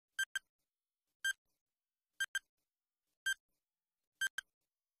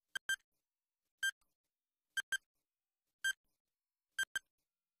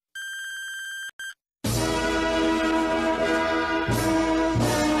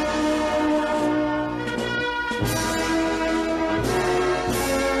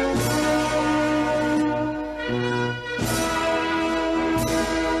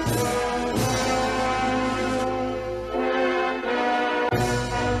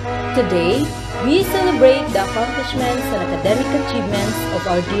Today, we celebrate the accomplishments and academic achievements of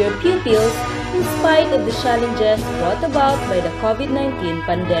our dear pupils in spite of the challenges brought about by the COVID-19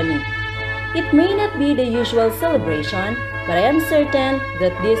 pandemic. It may not be the usual celebration, but I am certain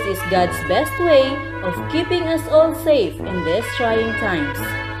that this is God's best way of keeping us all safe in these trying times.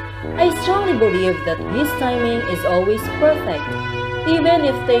 I strongly believe that His timing is always perfect, even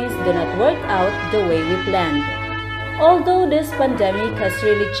if things do not work out the way we planned. Although this pandemic has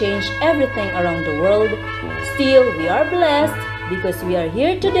really changed everything around the world, still we are blessed because we are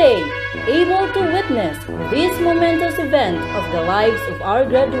here today, able to witness this momentous event of the lives of our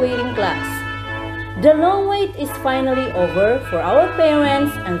graduating class. The long wait is finally over for our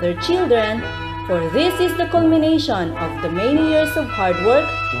parents and their children, for this is the culmination of the many years of hard work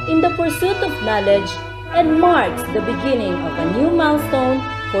in the pursuit of knowledge and marks the beginning of a new milestone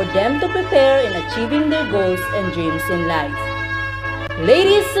for them to prepare in achieving their goals and dreams in life.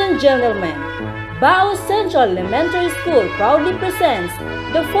 Ladies and gentlemen, Bao Central Elementary School proudly presents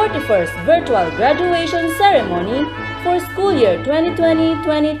the 41st virtual graduation ceremony for school year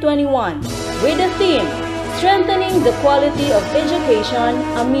 2020-2021 with the theme, Strengthening the Quality of Education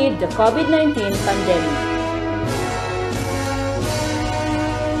Amid the COVID-19 Pandemic.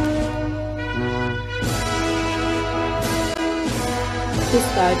 To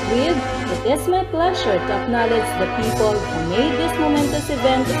start with, it is my pleasure to acknowledge the people who made this momentous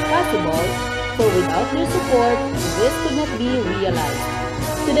event possible, for without their support, this could not be realized.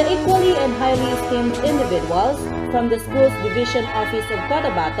 To the equally and highly esteemed individuals from the Schools Division Office of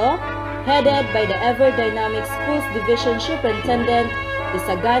Cotabato, headed by the ever-dynamic Schools Division Superintendent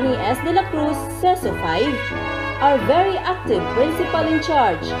Isagani S. de la Cruz, CESO 5, our very active Principal in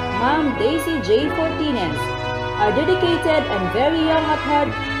Charge, Ma'am Daisy J. Fortines, our dedicated and very young at heart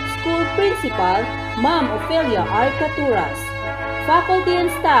school principal, Ma'am Ophelia R. Caturas, faculty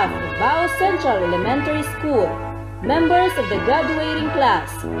and staff of Bao Central Elementary School, members of the graduating class,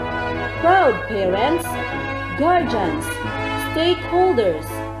 proud parents, guardians, stakeholders,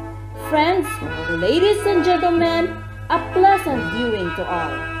 friends, ladies and gentlemen, a pleasant viewing to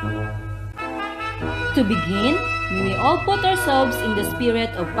all. To begin, we may all put ourselves in the spirit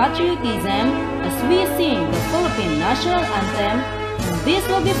of patriotism as we sing the Philippine National Anthem, and this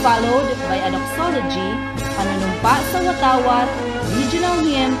will be followed by a doxology, panunumpa sa watawat, regional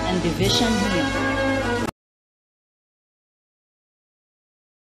hymn, and division hymn.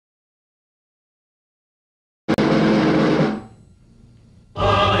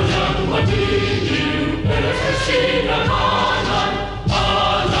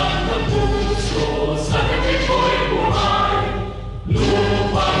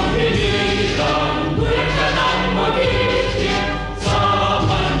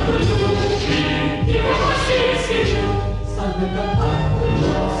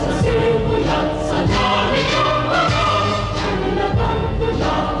 Sa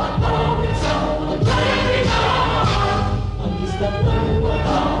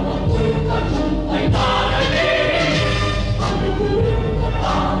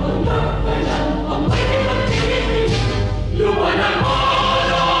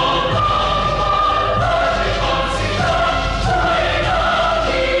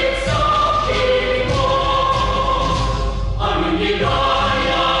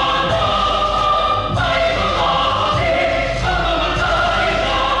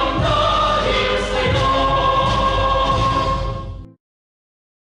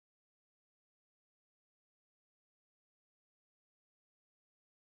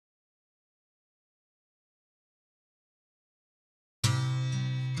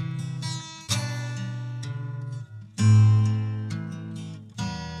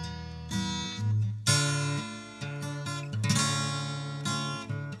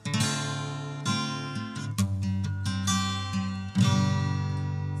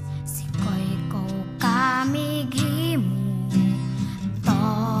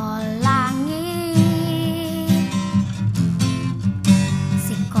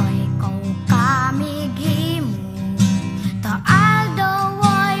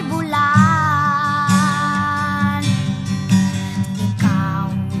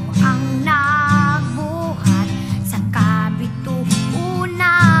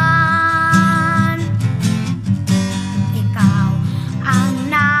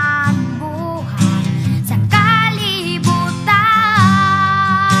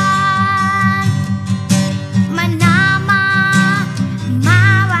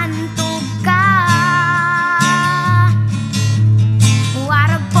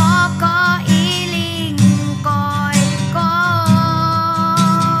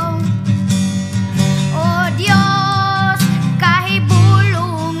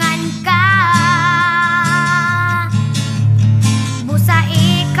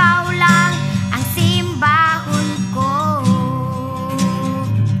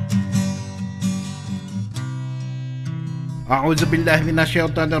أعوذ بالله من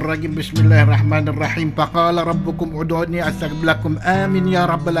الشيطان الرجيم بسم الله الرحمن الرحيم فقال ربكم ادعوني أستجب لكم آمين يا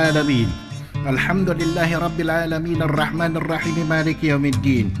رب العالمين الحمد لله رب العالمين الرحمن الرحيم مالك يوم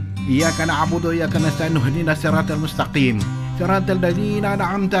الدين إياك نعبد وإياك نستعين اهدنا الصراط المستقيم صراط الذين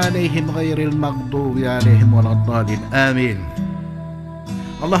أنعمت عليهم غير المغضوب عليهم ولا الضالين آمين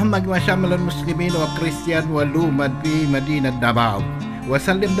اللهم اجمع شمل المسلمين والكريستيان والأمة في مدينة دباو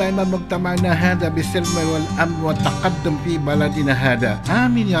وسلم دائما مجتمعنا هذا بالسلم والأمن والتقدم في بلدنا هذا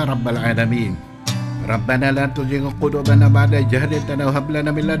آمين يا رب العالمين ربنا لا تزغ قلوبنا بعد إذ هديتنا وهب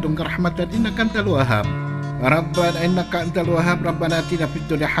لنا من لدنك رحمة إنك أنت الوهاب ربنا إنك أنت الوهاب ربنا آتنا في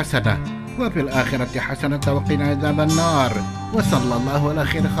الدنيا حسنة وفي الآخرة حسنة وقنا عذاب النار وصلى الله على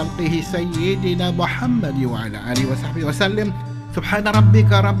خير خلقه سيدنا محمد وعلى آله وصحبه وسلم سبحان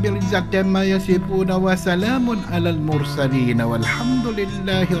ربك رب العزة عما يصفون وسلام على المرسلين والحمد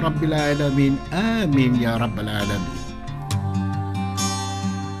لله رب العالمين آمين يا رب العالمين.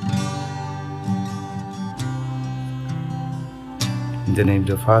 In the name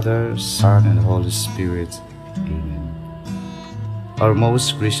of the Father, Son, and Holy Spirit. Amen. Our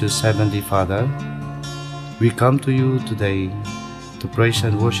most gracious Heavenly Father, we come to you today to praise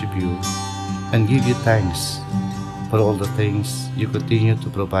and worship you and give you thanks for all the things you continue to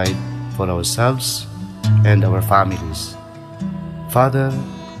provide for ourselves and our families. Father,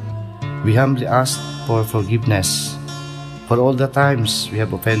 we humbly ask for forgiveness for all the times we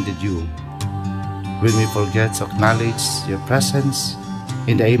have offended you, when we forget to acknowledge your presence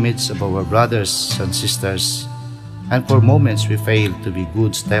in the image of our brothers and sisters, and for moments we fail to be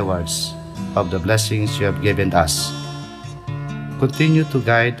good stewards of the blessings you have given us. Continue to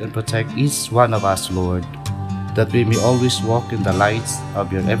guide and protect each one of us, Lord, that we may always walk in the light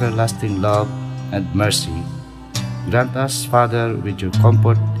of your everlasting love and mercy. Grant us, Father, with your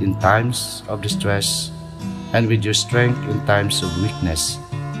comfort in times of distress and with your strength in times of weakness.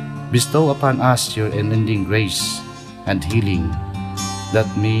 Bestow upon us your unending grace and healing,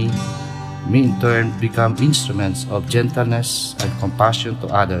 that we may in turn become instruments of gentleness and compassion to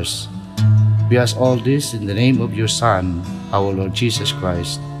others. We ask all this in the name of your Son, our Lord Jesus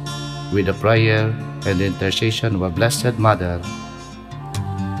Christ, with a prayer and the intercession of our Blessed Mother.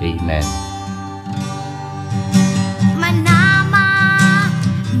 Amen.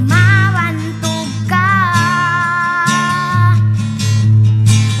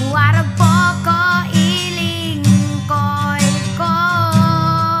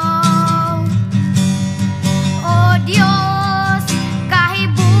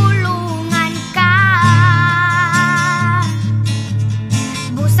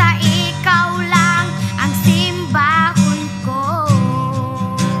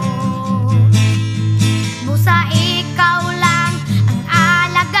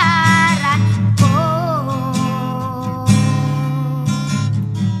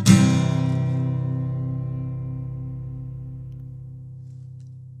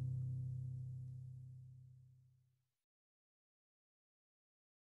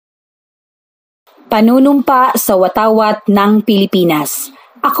 Panunumpa sa watawat ng Pilipinas.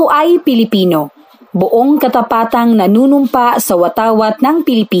 Ako ay Pilipino, buong katapatang nanunumpa sa watawat ng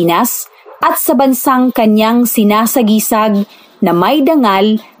Pilipinas at sa bansang kanyang sinasagisag na may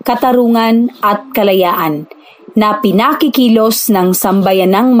dangal, katarungan at kalayaan, na pinakikilos ng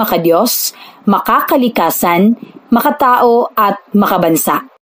sambayanang makadiyos, makakalikasan, makatao at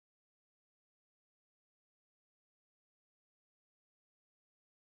makabansa.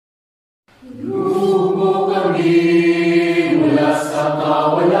 Lumo kami mula sa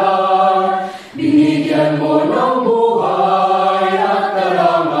kawalan, binigyan mo ng buhay at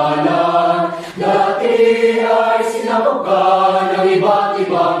karangalan. Dati ay sinakop ka ng iba't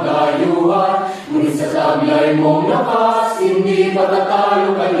ibang dayuhan, ngunit sa taglay mong lakas, hindi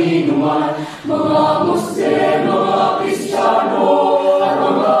matatalo kaninuman. Mga Muslim, mga Kristiyano, at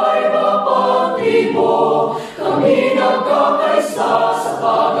mga iba pang tribo, kami nagkakaisa sa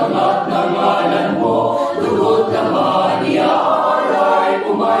pagangat ng ngalan mo. Dugot naman iaaray,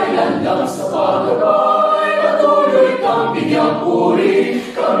 pumailan lang sa pagagay. Patuloy kang bigyang puri,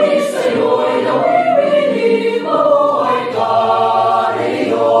 kami sa'yo'y nawibili. Mabuhay ka,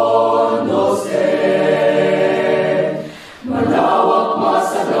 Rayon Dose. Malawak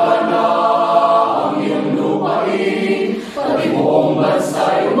masagana ang iyong lupain, pati buong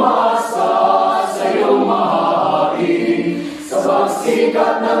bansa'y umasa sa iyong mahahain. Sa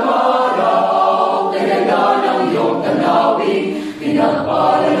pagsikat ng araw, tagala ng iyong tanawin,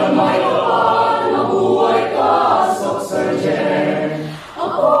 pinagpala ng may kapal, mabuhay ka, Soxergen.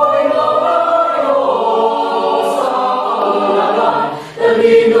 Ako'y marayo sa kaulalan,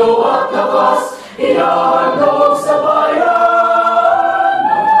 talino at lakas, inahandog sa bayan.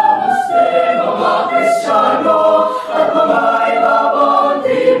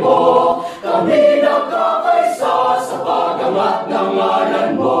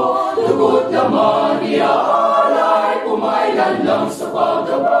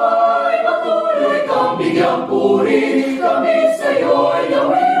 papuri kami sa'yo'y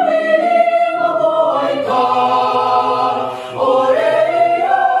nawiwili, mabuhay ka.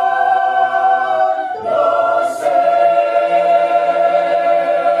 Orelia Dose.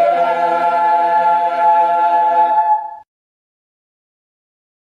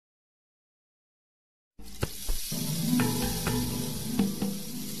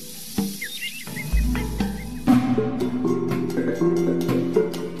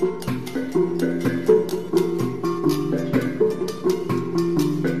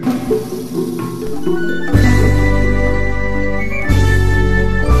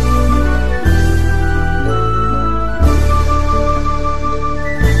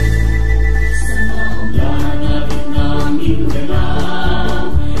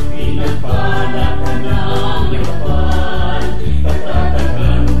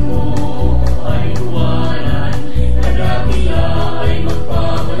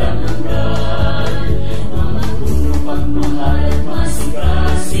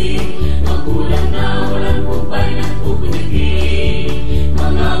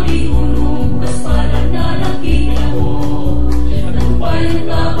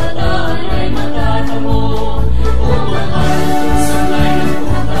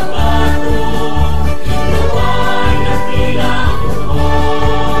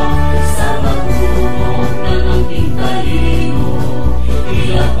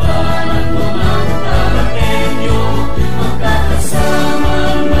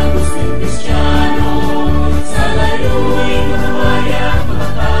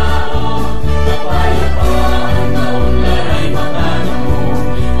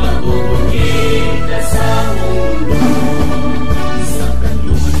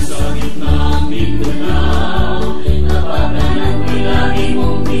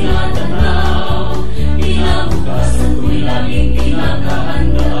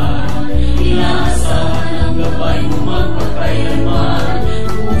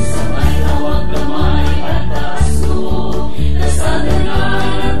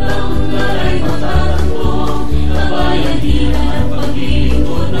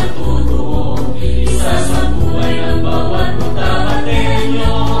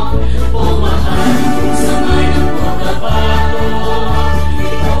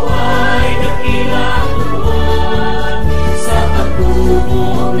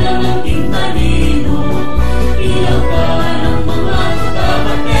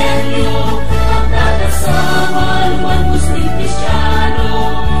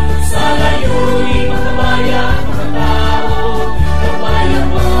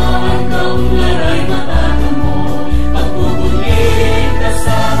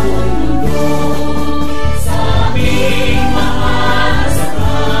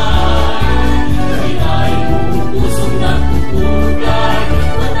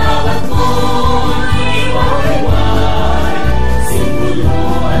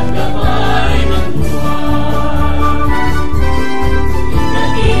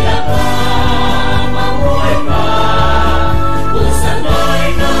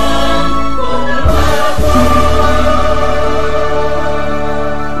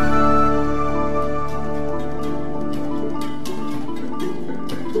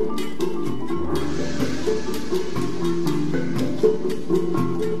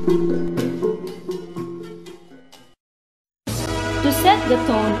 To set the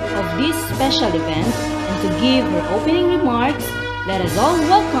tone of this special event and to give her opening remarks, let us all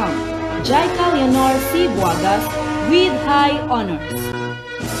welcome Jaika Leonor C. Buagas with high honors.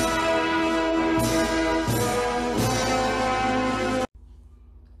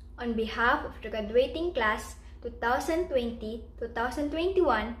 On behalf of the graduating class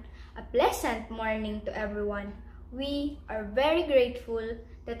 2020-2021, a pleasant morning to everyone. We are very grateful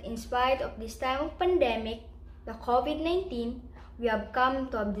that in spite of this time of pandemic, the COVID-19, we have come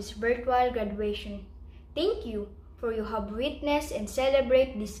to have this virtual graduation. Thank you for you have witnessed and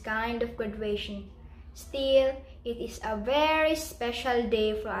celebrate this kind of graduation. Still, it is a very special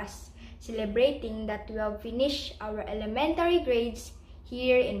day for us, celebrating that we have finished our elementary grades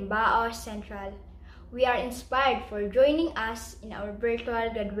here in Baos Central. We are inspired for joining us in our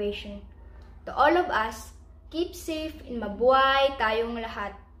virtual graduation. To all of us, keep safe and mabuhay tayong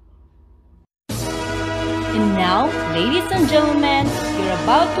lahat. And now, ladies and gentlemen, you're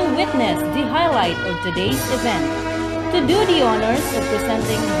about to witness the highlight of today's event. To do the honors of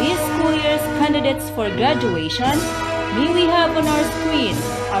presenting this school year's candidates for graduation, may we have on our screen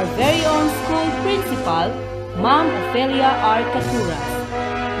our very own school principal, Ma'am Ofelia R. Caturas.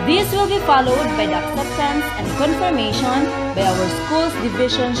 This will be followed by the acceptance and confirmation by our school's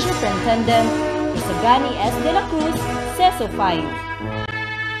division superintendent, Isagani S. De La Cruz, CESO 5.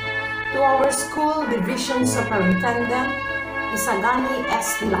 To our school division superintendent, Isagani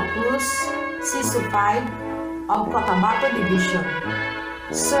S. De La Cruz, CISO 5 of Cotabato Division.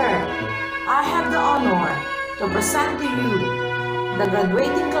 Sir, I have the honor to present to you the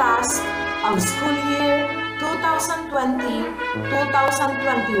graduating class of school year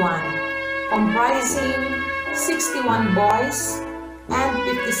 2020-2021, comprising 61 boys and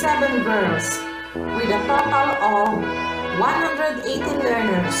 57 girls, with a total of 118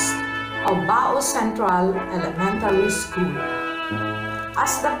 learners of Bao Central Elementary School.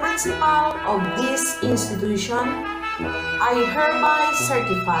 As the principal of this institution, I hereby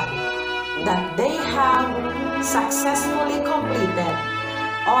certify that they have successfully completed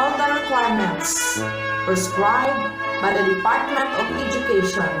all the requirements prescribed by the Department of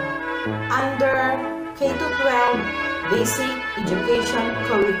Education under K-12 Basic Education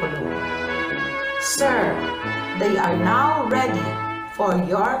Curriculum. Sir, they are now ready for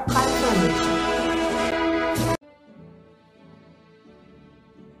your confirmation.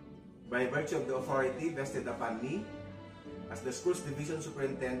 By virtue of the authority vested upon me as the Schools Division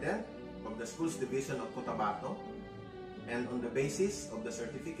Superintendent of the Schools Division of Cotabato, and on the basis of the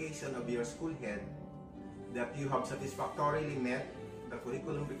certification of your school head that you have satisfactorily met the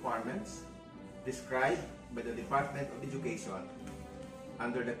curriculum requirements prescribed by the Department of Education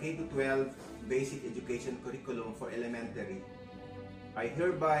under the K-12 Basic Education Curriculum for Elementary, I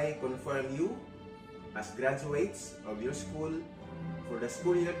hereby confirm you as graduates of your school for the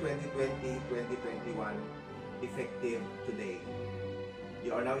school year 2020-2021, effective today.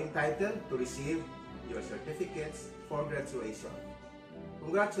 You are now entitled to receive your certificates for graduation.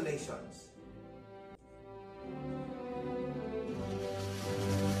 Congratulations!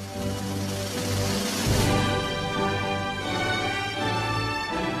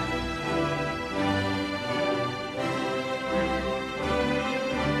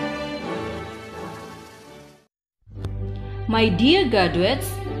 My dear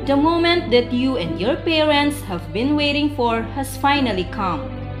graduates, the moment that you and your parents have been waiting for has finally come.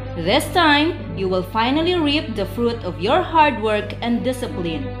 This time, you will finally reap the fruit of your hard work and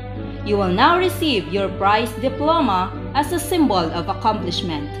discipline. You will now receive your prize diploma as a symbol of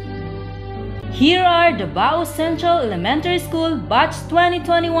accomplishment. Here are the Bao Central Elementary School Batch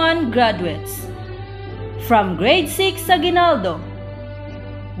 2021 graduates. From Grade 6 Aguinaldo,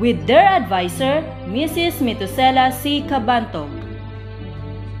 with their advisor, Mrs. Metusela C. Cabantog.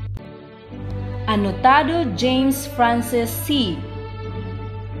 Anotado James Francis C.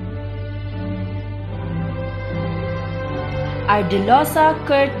 Ardilosa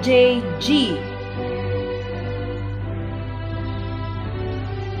Kurt J. G.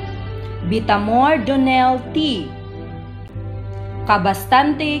 Bitamor Donnell T.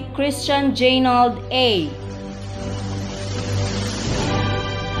 Cabastante Christian Jaynold A.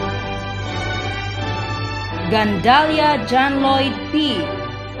 Gandalia John Lloyd P.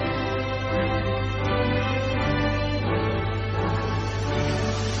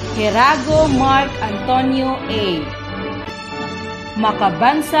 Herago Mark Antonio A.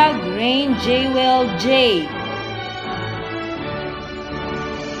 Macabansag Rain Jewel J.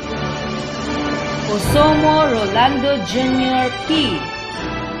 Osomo Rolando Jr. P.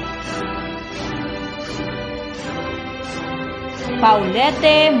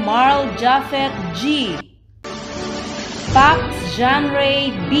 Paulette Marl Japheth G. Pax Jean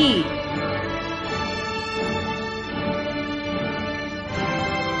Ray B.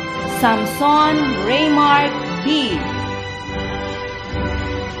 Samson Raymark B.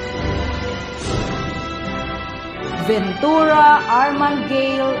 Ventura Arman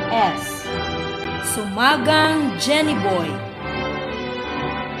Gale S. Sumagang Jenny Boy.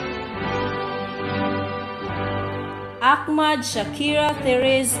 Ahmad Shakira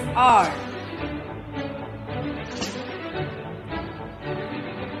Therese R.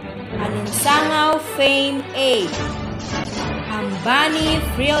 Alinsangaw Fame A. Ambani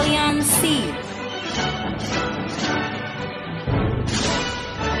Frillian C.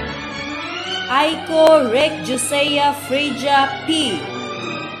 Aiko Rick Josiah Frija P.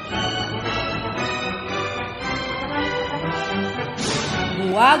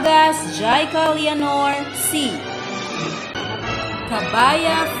 Buagas Jaika Leonor C.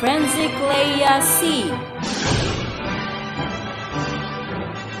 Kabaya Frenzy Clea C.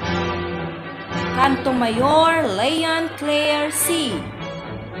 Canto Mayor Leon Claire C.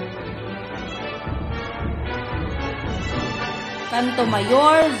 Canto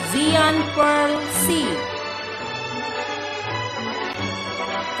Mayor Zian Pearl C.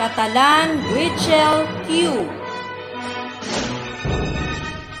 Catalan Richel Q.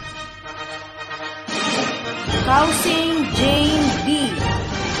 Kausing Jane B.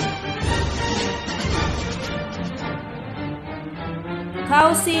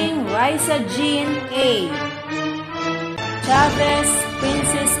 Kausing Raisa Jean A. Chavez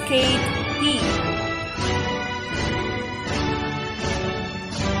Princess Kate P.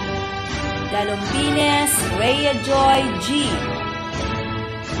 Dalumpines Rhea Joy G.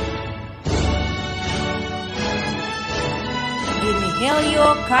 Gimihelio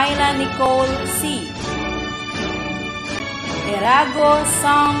Kyla Nicole C. Erago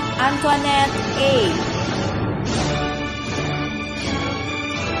Sam Antoinette A.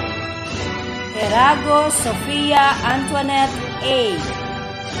 Erago Sofia Antoinette A.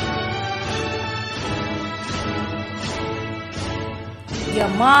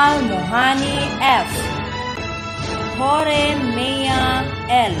 Yamal Mohani F. Jorge Mea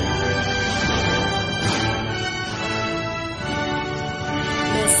L.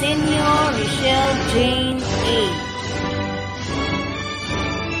 Lesenio Rochelle Jane A.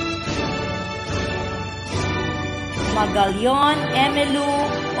 Magalion Emelu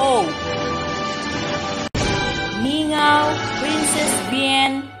O. Ningaw Princess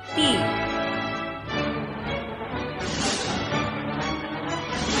Bien P.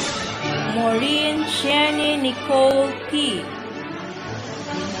 Maureen Sherny Nicole P.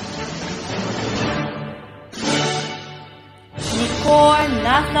 Nicole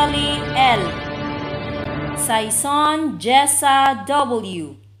Nathalie L. Saison Jessa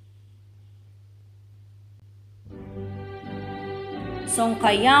W.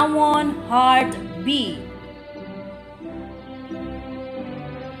 Songkayawon Hart B.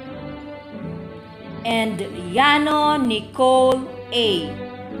 And Yano Nicole A.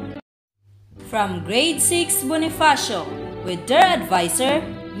 From Grade 6 Bonifacio with their advisor,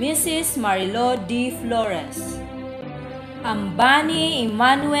 Mrs. Marilo D. Flores. Ambani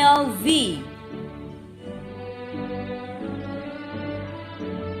Emmanuel V.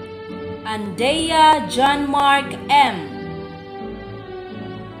 Andea John Mark M.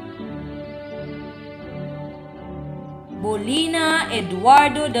 Bolina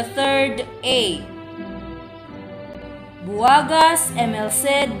Eduardo III A. Buagas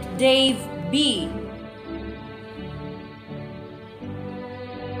Emelced Dave B.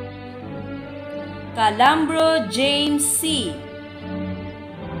 Calambro James C.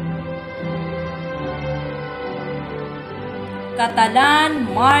 Catalan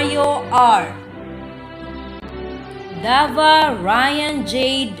Mario R. Dava Ryan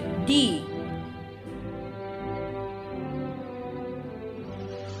Jade D.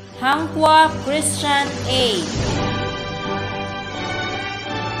 Hangkwa Christian A.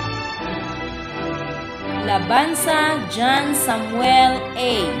 Labansa John Samuel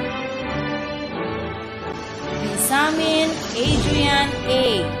A. Misamin Adrian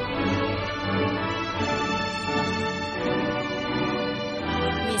A.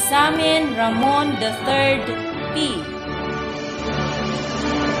 Misamin Ramon III P.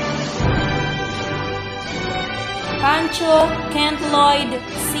 Pancho Kent Lloyd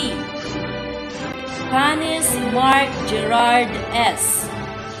C. Panis Mark Gerard S.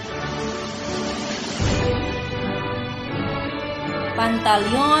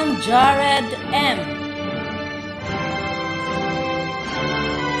 Pantaleon Jared M.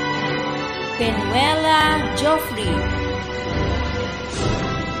 Penuela Joffrey.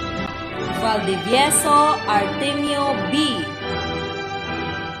 Valdivieso Artemio B.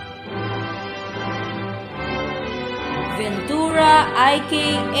 Ventura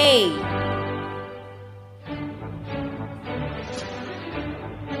IKA.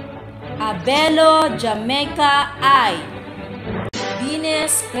 Abelo Jamaica I.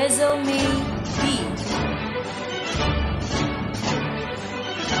 Venus Pezelme B.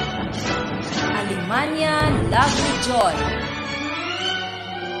 Alemania Lovely Joy.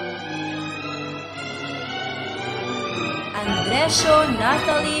 Andresio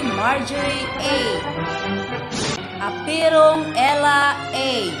Natalie Marjorie A. Apirong Ella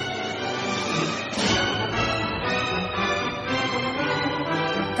A.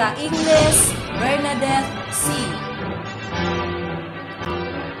 Ka-Ingles Bernadette C.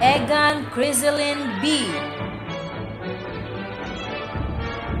 Egan Criselin B.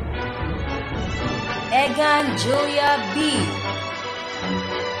 Egan Julia B.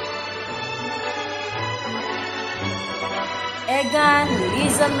 Egan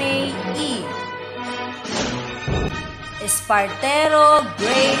Liza May E. Espartero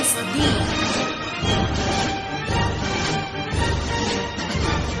Grace D.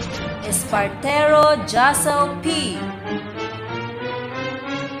 Espartero Jassel P.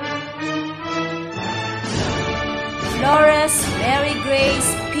 Flores Mary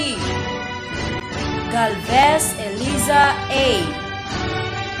Grace P. Galvez Eliza A.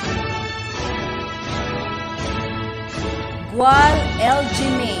 Pascual L.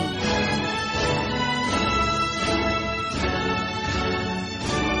 May,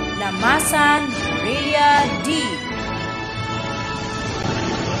 Lamasan Maria D.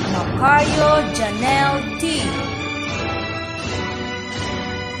 Macario Janelle T.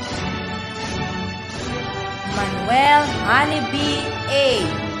 Manuel Honeybee A.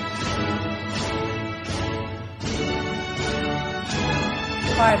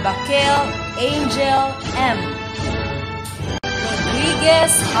 Carbaquel Angel M.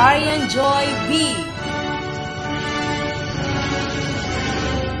 Rodriguez Arian Joy B.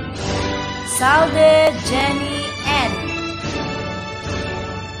 Salde Jenny N.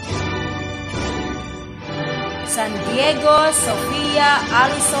 San Diego Sofia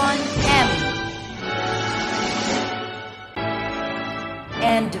Allison M.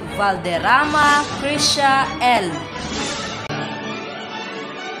 And Valderrama Krisha L.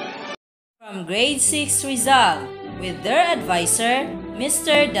 From Grade 6 Rizal, with their advisor,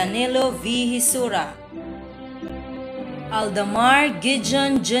 Mr. Danilo V. Hisura. Aldamar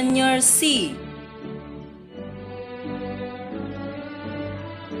Gideon Jr. C.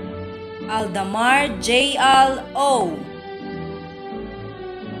 Aldamar J. L. O.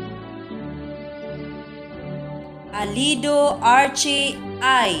 Alido Archie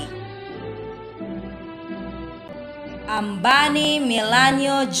I. Ambani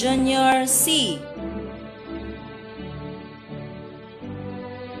Milanio Jr. C.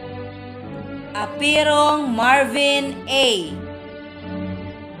 Apirong Marvin A.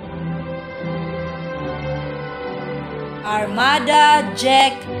 Armada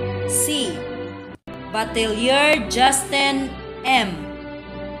Jack C. Batelier Justin M.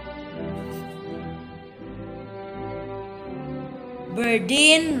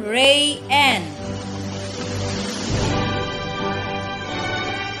 Berdine Ray N.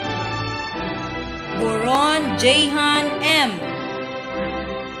 Buron Jehan M.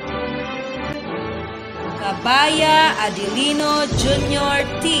 Cabaya Adelino Jr.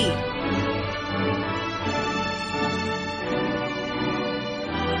 T.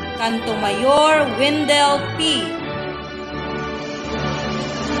 Cantomayor Wendell P.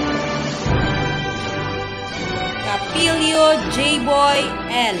 Capilio J. Boy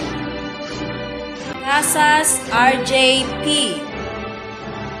L. Casas RJ P.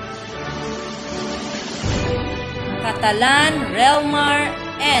 Catalan Relmar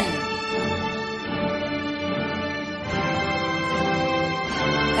N.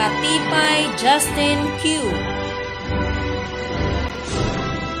 Katipay Justin Q.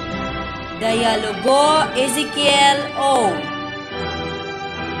 Dialogo Ezekiel O.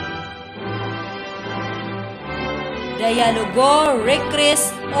 Dialogo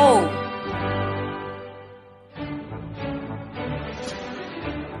Recris O.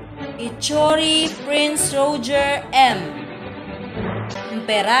 Ichori Prince Roger M.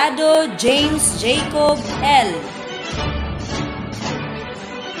 Emperado James Jacob L.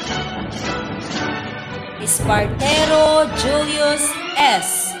 Espartero Julius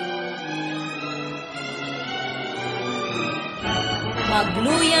S.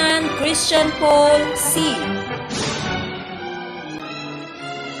 Magluyan Christian Paul C.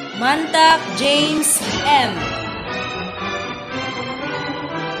 Mantak James M.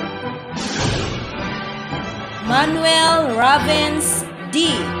 Manuel Ravens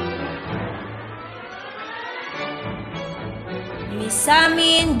D.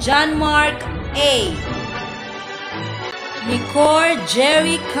 Misamin John Mark A. Nicor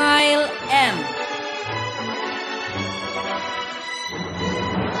Jerry Kyle M.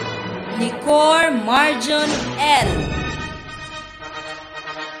 Nicor Marjon L.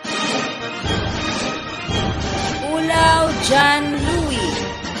 Ulaw John Louis.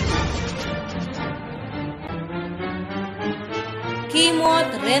 Kimot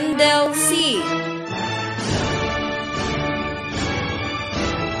Rendell C.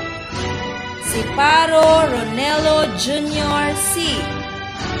 Siparo Ronelo Jr. C.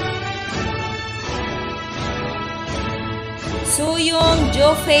 Suyong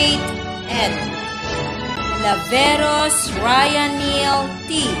Jofate N. Laveros Ryan Neal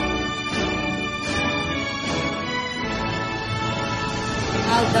T.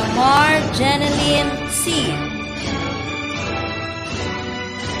 Aldamar Jeneline C.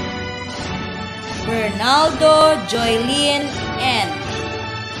 Bernaldo Joylene N.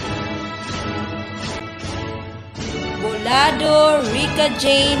 Bolado Rika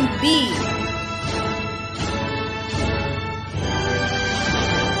Jane B.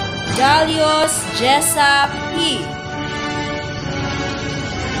 Dalios Jessa P.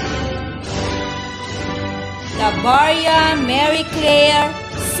 Labaria Mary Claire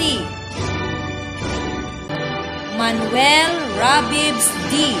C. Manuel Rabibs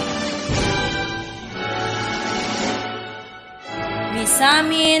D.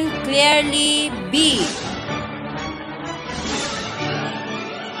 Misamin Clearly B.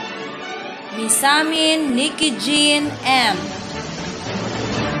 Misamin Nikki Jean M.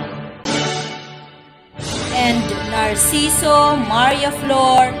 And Narciso Maria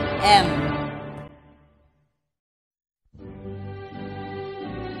Flor M.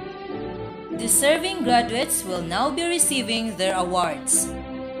 Deserving graduates will now be receiving their awards.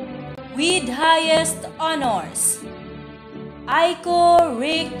 With highest honors, Aiko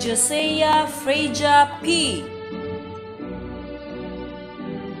Rick Josiah Freja P.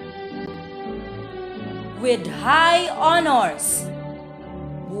 With high honors,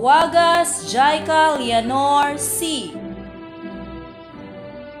 Buagas Jaika Leonor C.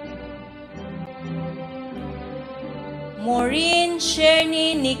 Maureen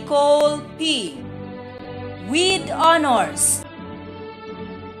Sherny Nicole P. With honors,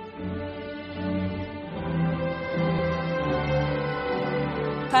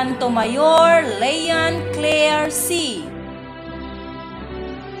 Cantomayor Leyan Claire C.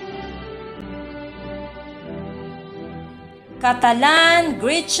 Catalan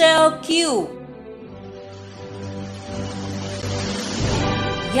Grichel Q.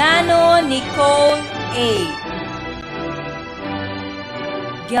 Yano Nicole A.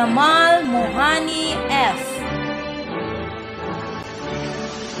 Gamal Mohani F.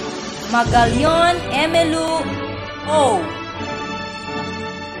 Magalion Emelu O.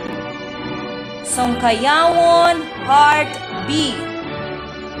 Songkayawon Heart B.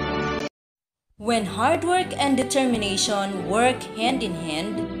 When hard work and determination work hand in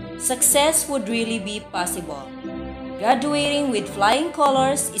hand, success would really be possible. Graduating with flying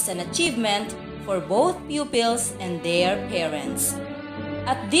colors is an achievement for both pupils and their parents.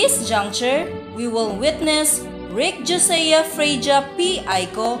 At this juncture, we will witness Rick Josiah Freja P.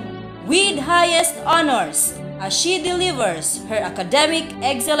 Aiko with highest honors as she delivers her academic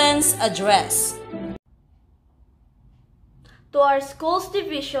excellence address. To our Schools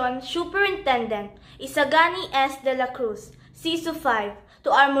Division Superintendent, Isagani S. De La Cruz, CISO 5,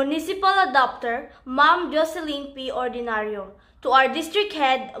 to our Municipal Adopter, Ma'am Jocelyn P. Ordinario, to our District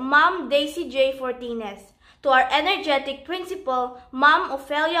Head, Ma'am Daisy J. Fortines, to our energetic Principal, Ma'am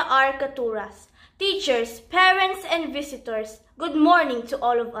Ofelia R. Caturas, teachers, parents, and visitors, good morning to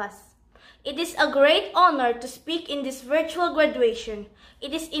all of us. It is a great honor to speak in this virtual graduation.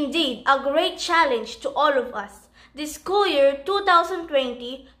 It is indeed a great challenge to all of us this school year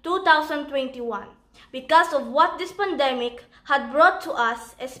 2020-2021 because of what this pandemic had brought to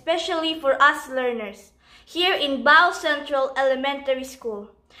us, especially for us learners here in Bao Central Elementary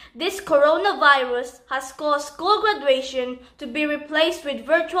School. This coronavirus has caused school graduation to be replaced with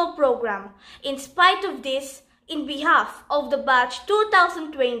virtual program. In spite of this, in behalf of the batch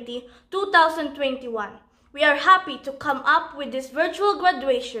 2020-2021, we are happy to come up with this virtual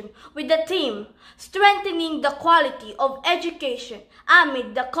graduation with the theme, Strengthening the Quality of Education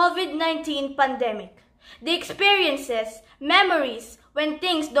Amid the COVID-19 Pandemic. The experiences, memories, when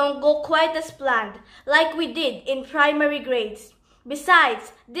things don't go quite as planned, like we did in primary grades.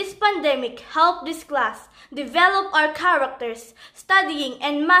 Besides, this pandemic helped this class develop our characters, studying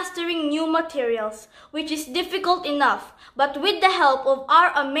and mastering new materials, which is difficult enough, but with the help of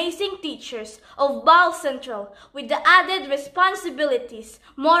our amazing teachers of Bao Central, with the added responsibilities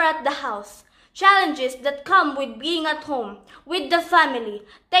more at the house, challenges that come with being at home, with the family,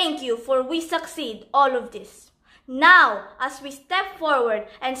 thank you for we succeed all of this. Now, as we step forward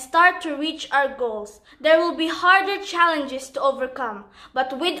and start to reach our goals, there will be harder challenges to overcome.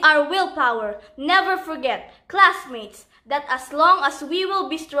 But with our willpower, never forget, classmates, that as long as we will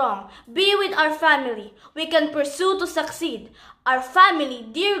be strong, be with our family, we can pursue to succeed. Our family,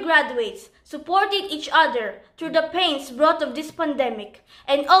 dear graduates, supported each other through the pains brought of this pandemic,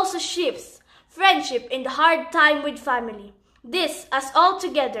 and also shifts friendship in the hard time with family. This, us all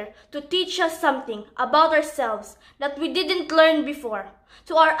together, to teach us something about ourselves that we didn't learn before.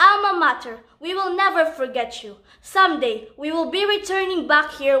 To our alma mater, we will never forget you. Someday, we will be returning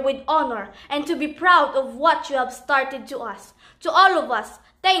back here with honor and to be proud of what you have started to us. To all of us,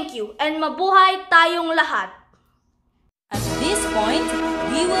 thank you and mabuhay tayong lahat. At this point,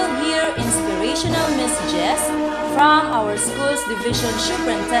 we will hear inspirational messages from our Schools Division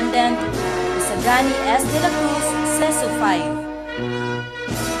Superintendent, Isagani S. De La Cruz, CESO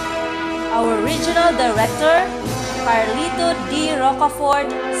 5. Our Regional Director, Carlito D.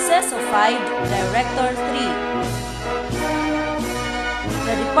 Rocafort, CESO 5, Director 3.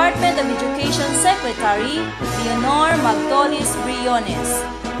 The Department of Education Secretary, Leonor Magdolis Briones.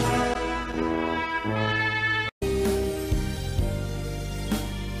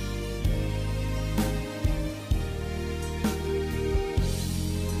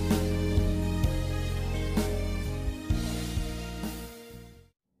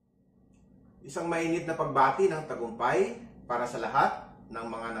 Isang mainit na pagbati ng tagumpay para sa lahat ng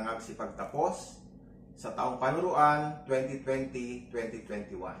mga nangagsipagtapos sa taong panuruan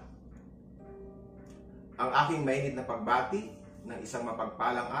 2020-2021. Ang aking mainit na pagbati ng isang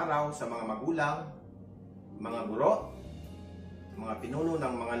mapagpalang araw sa mga magulang, mga guro, mga pinuno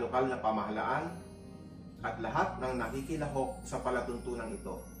ng mga lokal na pamahalaan, at lahat ng nakikilahok sa palatuntunan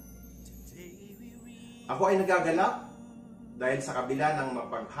ito. Ako ay nagagalak dahil sa kabila ng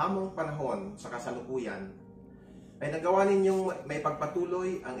mapaghamong panahon sa kasalukuyan, ay nagawa ninyong may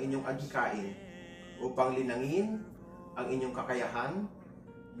pagpatuloy ang inyong adhikain upang linangin ang inyong kakayahan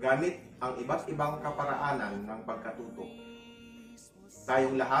gamit ang iba't ibang kaparaanan ng pagkatuto.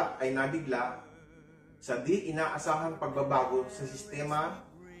 Tayong lahat ay nabigla sa di inaasahang pagbabago sa sistema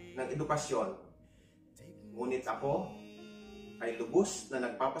ng edukasyon. Ngunit ako ay lubos na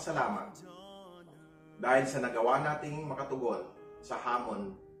nagpapasalamat dahil sa nagawa nating makatugon sa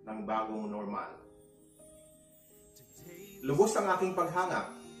hamon ng bagong normal. Lubos ang aking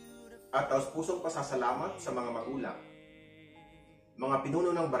paghanga at taos-pusong pasasalamat sa mga magulang, mga pinuno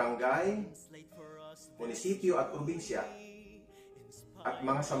ng barangay, munisipyo at probinsya, at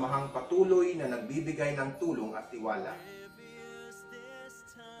mga samahang patuloy na nagbibigay ng tulong at tiwala.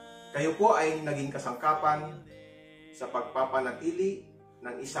 Kayo po ay naging kasangkapan sa pagpapanatili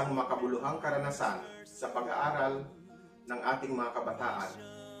ng isang makabuluhang karanasan sa pag-aaral ng ating mga kabataan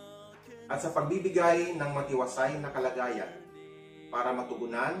at sa pagbibigay ng matiwasay na kalagayan para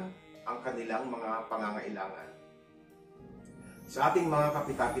matugunan ang kanilang mga pangangailangan. Sa ating mga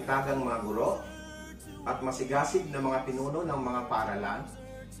kapitapitagang mga guro at masigasig na mga pinuno ng mga paaralan,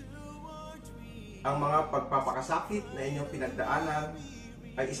 ang mga pagpapakasakit na inyong pinagdaanan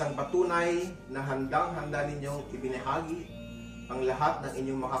ay isang patunay na handang-handa ninyong ibinahagi ang lahat ng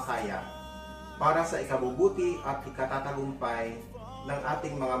inyong makakaya para sa ikabubuti at ikatatagumpay ng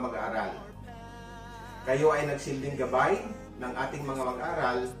ating mga mag-aaral. Kayo ay nagsilbing gabay ng ating mga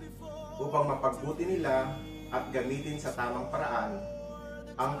mag-aaral upang mapagbuti nila at gamitin sa tamang paraan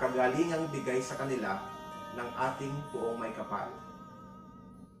ang kagalingang bigay sa kanila ng ating Poong May Kapal.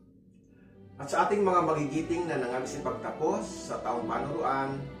 At sa ating mga magigiting na nangagsipagtapos sa taong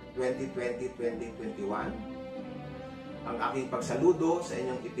panuruan 2020-2021, ang aking pagsaludo sa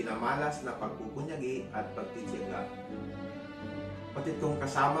inyong ipinamalas na pagpupunyagi at pagtitiyaga. Patid kong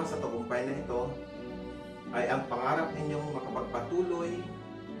kasama sa tagumpay na ito ay ang pangarap ninyong makapagpatuloy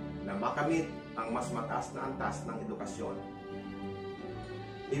na makamit ang mas mataas na antas ng edukasyon.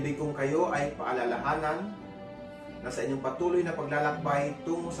 Ibig kong kayo ay paalalahanan na sa inyong patuloy na paglalakbay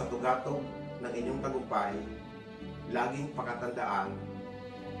tungo sa tugatog ng inyong tagumpay, laging pakatandaan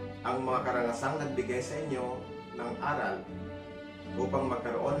ang mga karanasang nagbigay sa inyo ng aral upang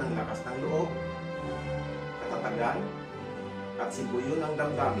magkaroon ng lakas ng loob, katatagan, at simbuyo ng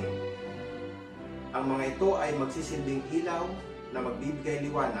damdamin. Ang mga ito ay magsisilbing ilaw na magbibigay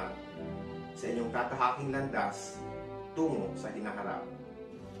liwanag sa inyong tatahaking landas tungo sa hinaharap.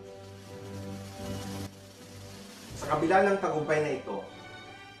 Sa kabila ng tagumpay na ito,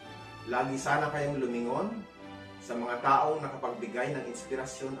 lagi sana kayong lumingon sa mga taong nakapagbigay ng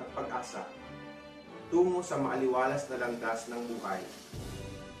inspirasyon at pag-asa tungo sa maaliwalas na landas ng buhay,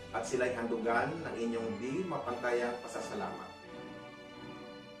 at sila'y handugan ng inyong di mapantayang pasasalamat.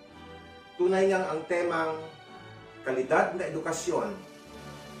 Tunay ngang ang temang kalidad na edukasyon,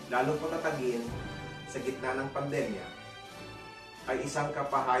 lalong patatagin sa gitna ng pandemya, ay isang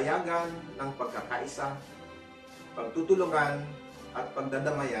kapahayagan ng pagkakaisa, pagtutulungan at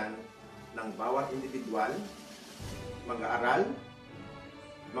pagdadamayan ng bawat individual, mag-aaral,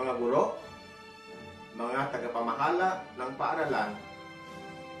 mga guro, mga tagapamahala ng paaralan,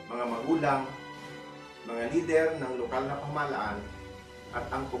 mga magulang, mga lider ng lokal na pamahalaan at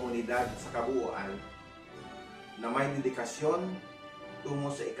ang komunidad sa kabuuan na may dedikasyon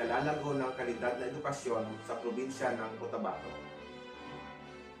tungo sa ikalalago ng kalidad na edukasyon sa probinsya ng Cotabato.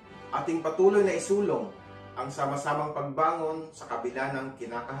 Ating patuloy na isulong ang sama-samang pagbangon sa kabila ng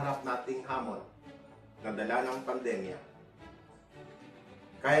kinakaharap nating hamon na dala ng pandemya.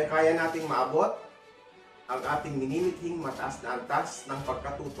 Kaya-kaya nating maabot ang ating minimithing mataas na antas ng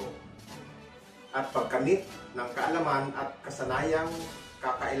pagkatuto at pagkamit ng kaalaman at kasanayang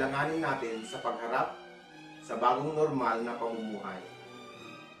kakailanganin natin sa pagharap sa bagong normal na pamumuhay.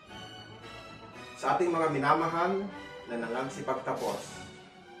 Sa ating mga minamahal na nangagsipagtapos,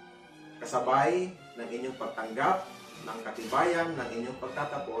 kasabay ng inyong pagtanggap ng katibayan ng inyong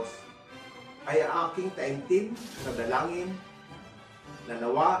pagtatapos, ay aking taimtim na dalangin na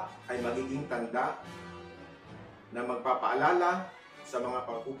nawa ay magiging tanda na magpapaalala sa mga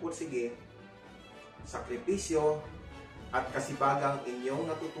pagpupursige, sakripisyo at kasibagang inyong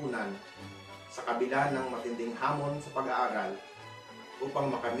natutunan sa kabila ng matinding hamon sa pag-aaral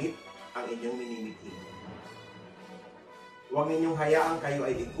upang makamit ang inyong minimithi. Huwag ninyong hayaang kayo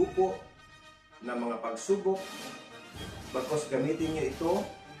ay igupo ng mga pagsubok, bagkus gamitin niyo ito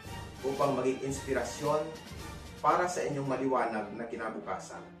upang maging inspirasyon para sa inyong maliwanag na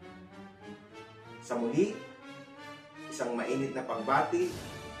kinabukasan. Sa muli, isang mainit na pagbati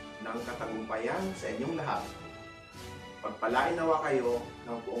ng katagumpayan sa inyong lahat. Pagpalain nawa kayo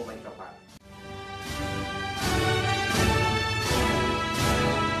ng buong may kapal.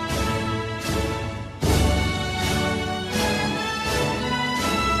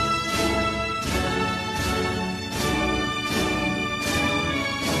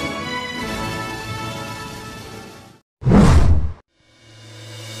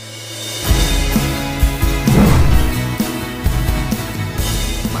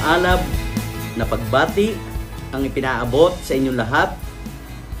 Maalab na pagbati ang ipinaabot sa inyong lahat.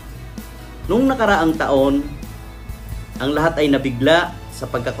 Nung nakaraang taon, ang lahat ay nabigla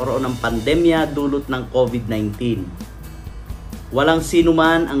sa pagkakaroon ng pandemya dulot ng COVID-19. Walang sino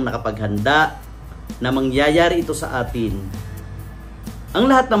man ang nakapaghanda na mangyayari ito sa atin.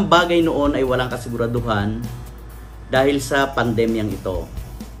 Ang lahat ng bagay noon ay walang kasiguraduhan dahil sa pandemyang ito.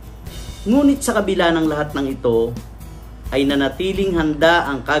 Ngunit sa kabila ng lahat ng ito, ay nanatiling handa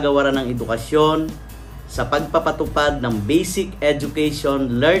ang kagawaran ng edukasyon sa pagpapatupad ng Basic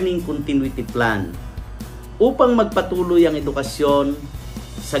Education Learning Continuity Plan upang magpatuloy ang edukasyon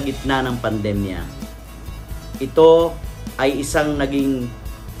sa gitna ng pandemya. Ito ay isang naging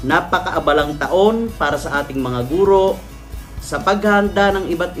napakaabalang taon para sa ating mga guro sa paghahanda ng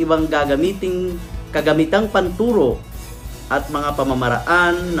iba't ibang kagamitang panturo at mga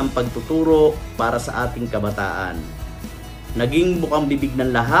pamamaraan ng pagtuturo para sa ating kabataan. Naging bukang bibig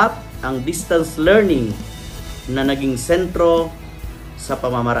ng lahat ang distance learning na naging sentro sa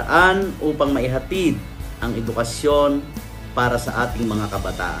pamamaraan upang maihatid ang edukasyon para sa ating mga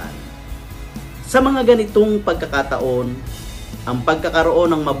kabataan. Sa mga ganitong pagkakataon, ang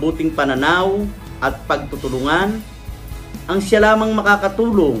pagkakaroon ng mabuting pananaw at pagtutulungan ang siya lamang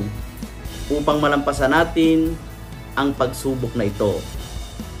makakatulong upang malampasan natin ang pagsubok na ito.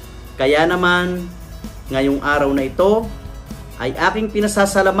 Kaya naman, ngayong araw na ito, ay aking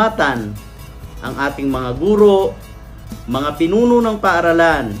pinasasalamatan ang ating mga guro, mga pinuno ng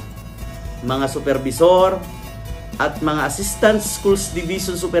paaralan, mga supervisor, at mga Assistant Schools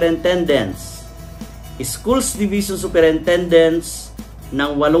Division Superintendents, Schools Division Superintendents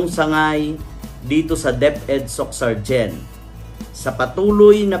ng 8 sangay dito sa DepEd Soc-Sargen sa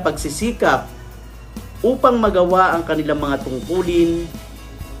patuloy na pagsisikap upang magawa ang kanilang mga tungkulin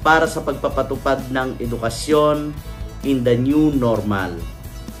para sa pagpapatupad ng edukasyon in the new normal.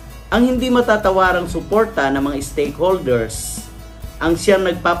 Ang hindi matatawarang suporta ng mga stakeholders ang siyang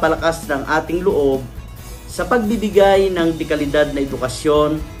nagpapalakas ng ating loob sa pagbibigay ng dekalidad na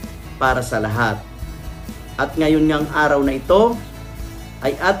edukasyon para sa lahat. At ngayon ngang araw na ito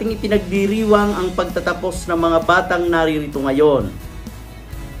ay ating ipinagdiriwang ang pagtatapos ng mga batang naririto ngayon.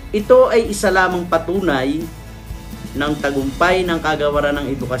 Ito ay isa lamang patunay ng tagumpay ng kagawaran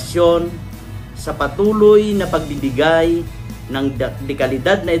ng edukasyon sa patuloy na pagbibigay ng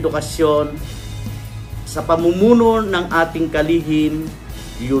dekalidad na edukasyon sa pamumuno ng ating kalihim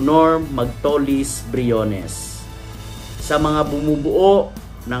Leonor Magtolis Briones. Sa mga bumubuo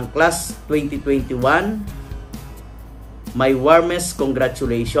ng Class 2021, my warmest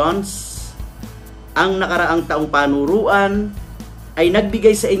congratulations. Ang nakaraang taong panuruan ay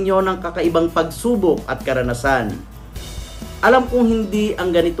nagbigay sa inyo ng kakaibang pagsubok at karanasan. Alam kong hindi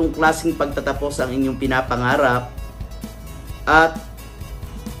ang ganitong klaseng pagtatapos ang inyong pinapangarap at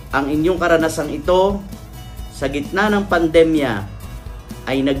ang inyong karanasang ito sa gitna ng pandemya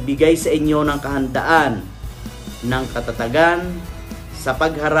ay nagbigay sa inyo ng kahandaan, ng katatagan sa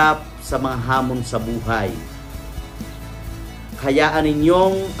pagharap sa mga hamon sa buhay. Hayaan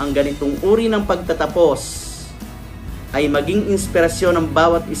ninyong ang ganitong uri ng pagtatapos ay maging inspirasyon ng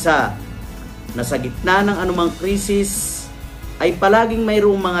bawat isa na sa gitna ng anumang krisis ay palaging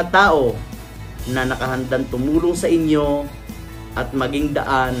mayroong mga tao na nakahandang tumulong sa inyo at maging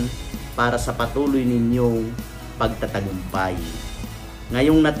daan para sa patuloy ninyong pagtatagumpay.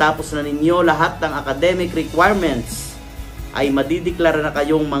 Ngayong natapos na ninyo lahat ng academic requirements, ay madideklara na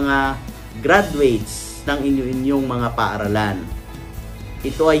kayong mga graduates ng inyong mga paaralan.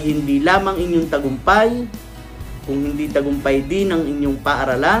 Ito ay hindi lamang inyong tagumpay, kung hindi tagumpay din ng inyong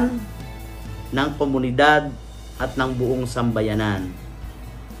paaralan, ng komunidad, at ng buong sambayanan.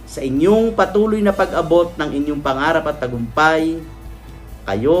 Sa inyong patuloy na pag-abot ng inyong pangarap at tagumpay,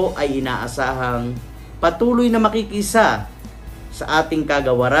 kayo ay inaasahang patuloy na makikisa sa ating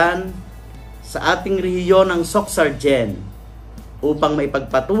kagawaran sa ating rehiyon ng Socsargen upang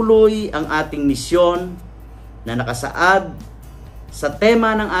maipagpatuloy ang ating misyon na nakasaad sa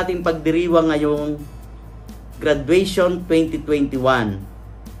tema ng ating pagdiriwang ngayong Graduation 2021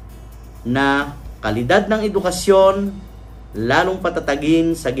 na kalidad ng edukasyon lalong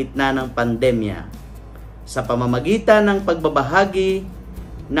patatagin sa gitna ng pandemya sa pamamagitan ng pagbabahagi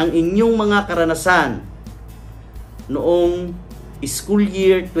ng inyong mga karanasan noong school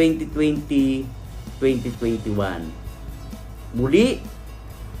year 2020-2021. Muli,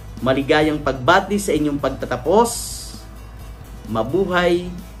 maligayang pagbati sa inyong pagtatapos. Mabuhay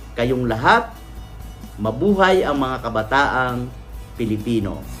kayong lahat. Mabuhay ang mga kabataang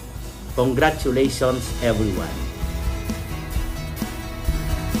Pilipino. Congratulations everyone.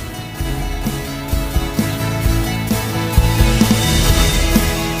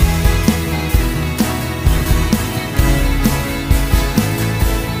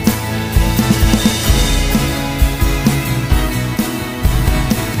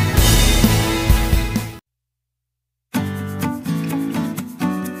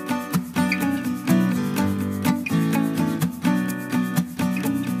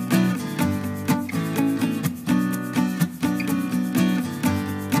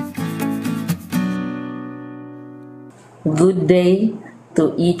 Good day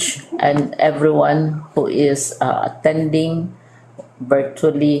to each and everyone who is attending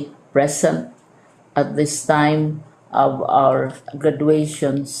virtually present at this time of our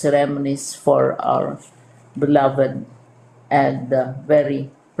graduation ceremonies for our beloved and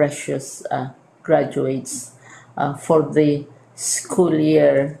very precious graduates for the school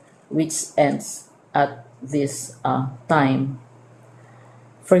year which ends at this time.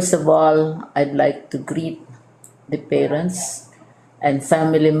 First of all, I'd like to greet the parents and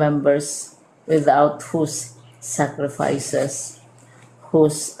family members without whose sacrifices,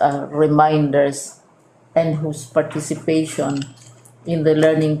 whose reminders, and whose participation in the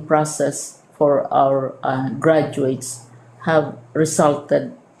learning process for our graduates have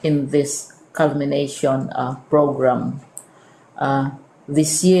resulted in this culmination program.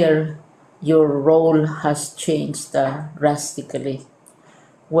 This year, your role has changed drastically,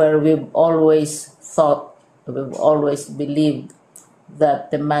 where we've always believed that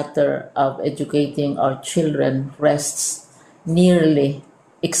the matter of educating our children rests nearly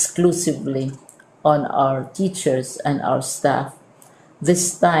exclusively on our teachers and our staff.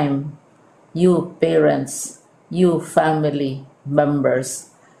 This time, you parents, you family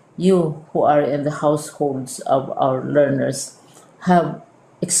members, you who are in the households of our learners have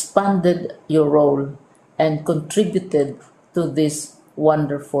expanded your role and contributed to this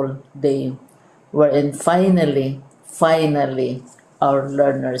wonderful day, wherein finally, our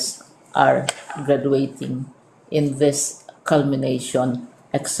learners are graduating in this culmination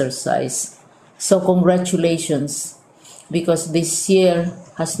exercise. So congratulations, because this year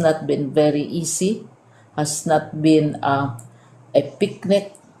has not been very easy, has not been a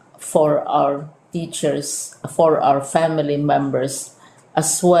picnic for our teachers, for our family members,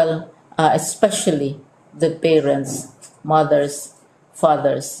 as well, especially the parents, mothers,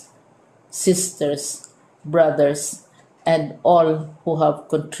 fathers, sisters, brothers, and all who have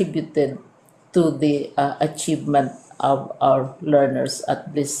contributed to the achievement of our learners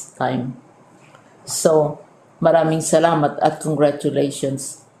at this time. So, maraming salamat at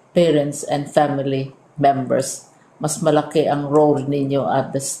congratulations, parents and family members. Mas malaki ang role ninyo at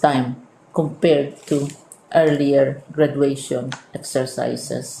this time compared to earlier graduation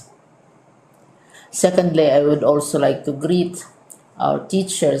exercises. Secondly, I would also like to greet our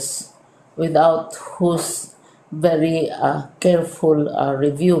teachers, without whose very careful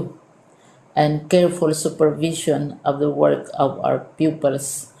review and careful supervision of the work of our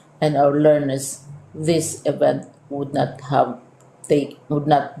pupils and our learners, this event would not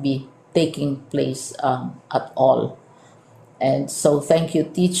be taking place at all. And so thank you,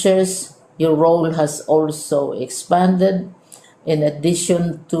 teachers. Your role has also expanded, in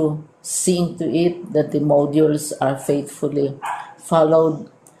addition to seeing to it that the modules are faithfully followed,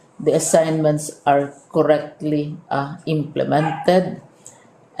 the assignments are correctly implemented,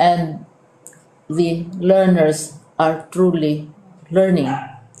 and the learners are truly learning.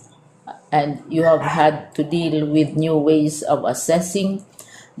 And you have had to deal with new ways of assessing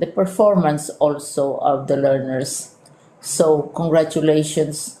the performance also of the learners. So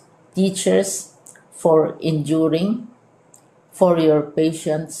congratulations, teachers, for enduring, for your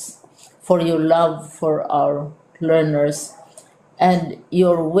patience, for your love for our learners, and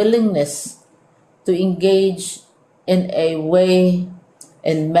your willingness to engage in a way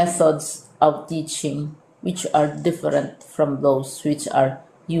and methods of teaching which are different from those which are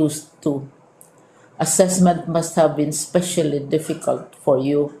used to Assessment must have been especially difficult for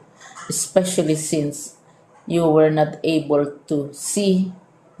you, especially since you were not able to see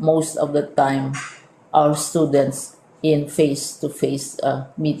most of the time our students in face-to-face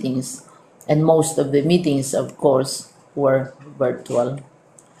meetings, and most of the meetings, of course, were virtual.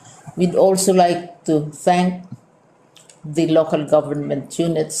 We'd also like to thank the local government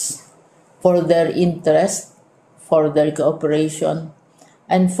units for their interest, for their cooperation,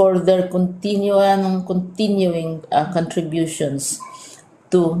 and for their continuing contributions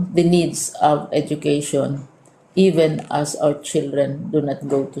to the needs of education, even as our children do not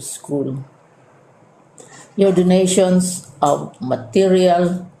go to school. Your donations of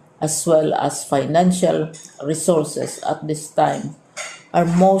material as well as financial resources at this time are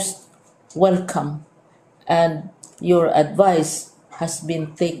most welcome, and your advice has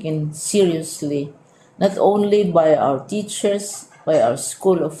been taken seriously not only by our teachers, by our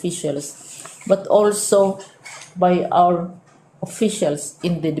school officials, but also by our officials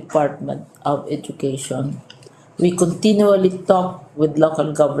in the Department of Education. We continually talk with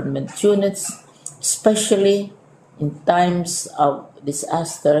local government units, especially in times of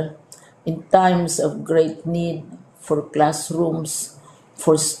disaster, in times of great need for classrooms,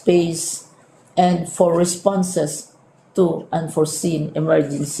 for space, and for responses to unforeseen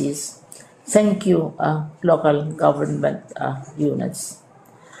emergencies. Thank you, local government units.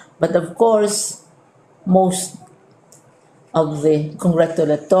 But of course, most of the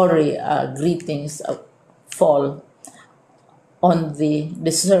congratulatory greetings fall on the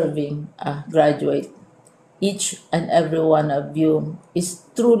deserving graduate. Each and every one of you is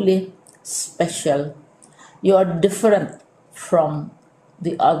truly special. You are different from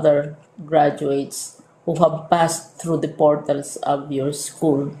the other graduates who have passed through the portals of your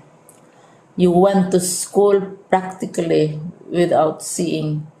school. You went to school practically without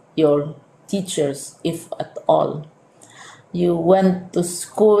seeing your teachers, if at all. You went to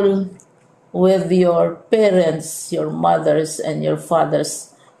school with your parents, your mothers and your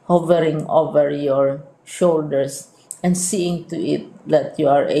fathers hovering over your shoulders and seeing to it that you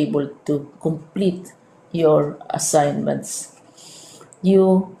are able to complete your assignments.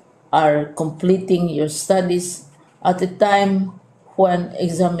 You are completing your studies at a time when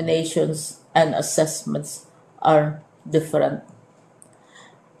examinations and assessments are different.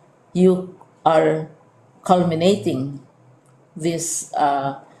 You are culminating these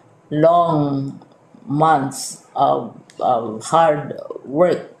long months of hard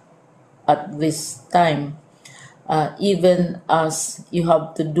work at this time, even as you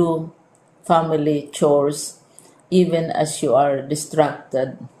have to do family chores, even as you are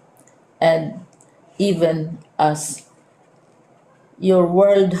distracted, and even as your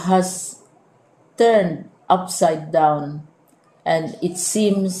world has turned upside down, and it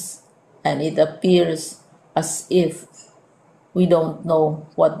seems and it appears as if we don't know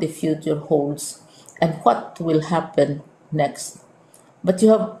what the future holds and what will happen next. But you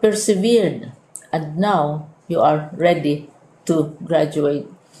have persevered, and now you are ready to graduate.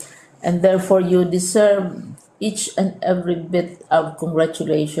 And therefore, you deserve each and every bit of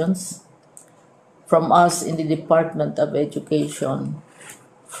congratulations from us in the Department of Education,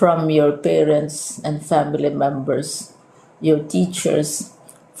 from your parents and family members, your teachers,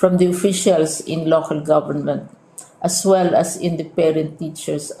 from the officials in local government, as well as in the Parent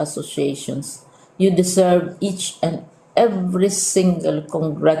Teachers Associations. You deserve each and every single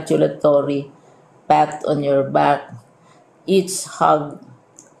congratulatory pat on your back, each hug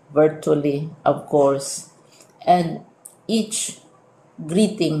virtually, of course, and each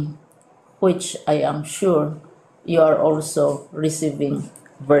greeting, which I am sure you are also receiving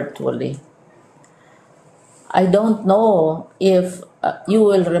virtually. I don't know if you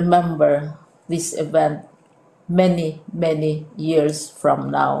will remember this event many, many years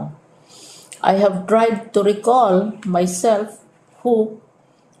from now. I have tried to recall myself who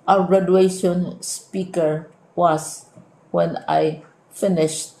our graduation speaker was when I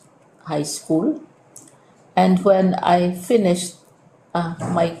finished high school and when I finished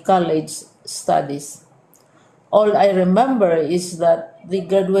my college studies. All I remember is that the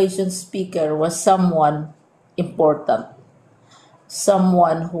graduation speaker was someone important,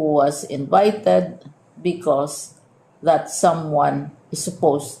 someone who was invited because that someone is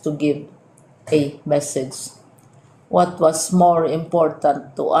supposed to give a message. What was more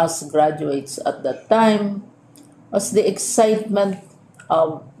important to us graduates at that time was the excitement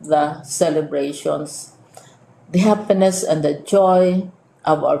of the celebrations, the happiness and the joy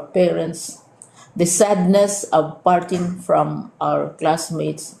of our parents, the sadness of parting from our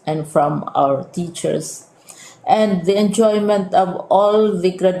classmates and from our teachers, and the enjoyment of all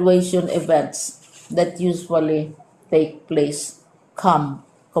the graduation events that usually take place come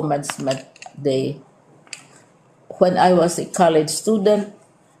commencement day. When I was a college student,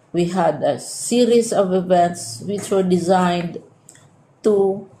 we had a series of events which were designed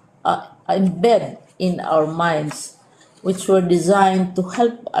to embed in our minds, which were designed to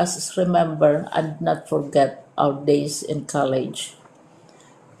help us remember and not forget our days in college.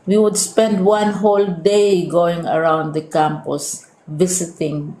 We would spend one whole day going around the campus,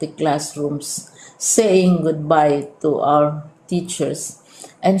 visiting the classrooms, saying goodbye to our teachers,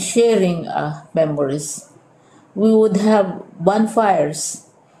 and sharing memories. We would have bonfires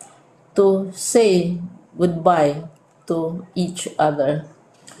to say goodbye to each other.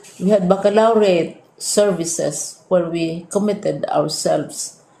 We had baccalaureate services where we committed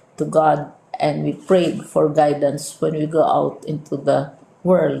ourselves to God and we prayed for guidance when we go out into the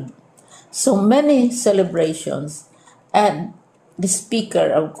world. So many celebrations, and the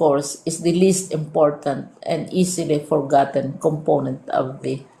speaker, of course, is the least important and easily forgotten component of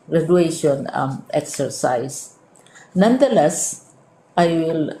the graduation exercise. Nonetheless, I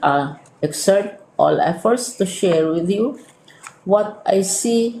will exert all efforts to share with you what I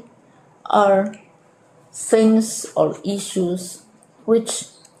see are things or issues which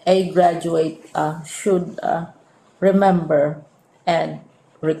a graduate should remember and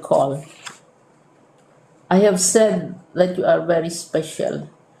recall. I have said that you are very special.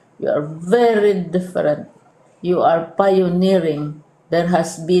 You are very different. You are pioneering. There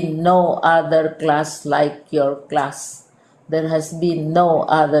has been no other class like your class. There has been no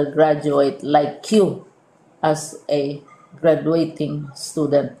other graduate like you as a graduating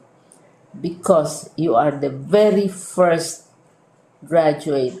student, because you are the very first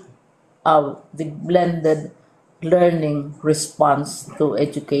graduate of the blended learning response to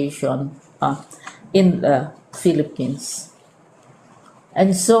education in the Philippines.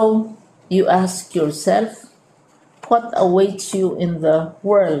 And so you ask yourself, what awaits you in the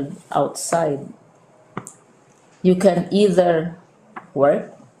world outside? You can either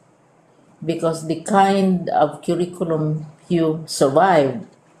work, because the kind of curriculum you survived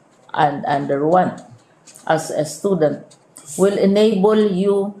and underwent as a student will enable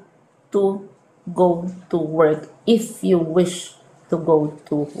you to go to work if you wish to go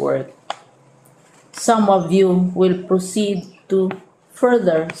to work. Some of you will proceed to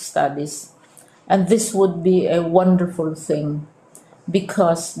further studies, and this would be a wonderful thing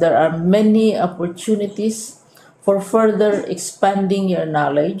because there are many opportunities for further expanding your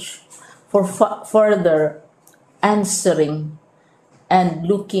knowledge, for further answering and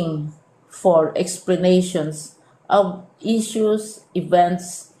looking for explanations of issues,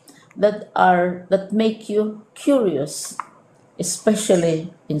 events that make you curious,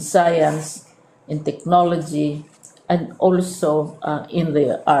 especially in science, in technology, and also in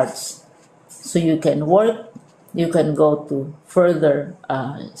the arts. So you can work, you can go to further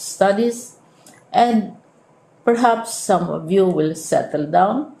studies, and perhaps some of you will settle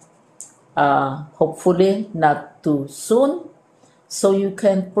down, hopefully not too soon, so you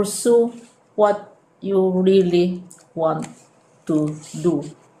can pursue what you really want to do.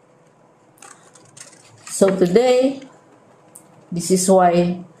 So today, this is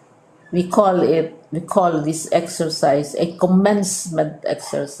why we call this exercise a commencement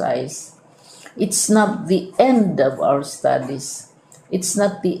exercise. It's not the end of our studies. It's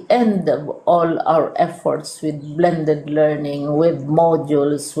not the end of all our efforts with blended learning, with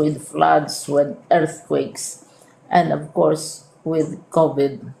modules, with floods, with earthquakes, and of course with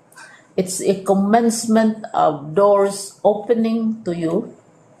COVID. It's a commencement of doors opening to you.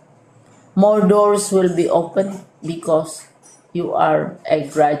 More doors will be opened because you are a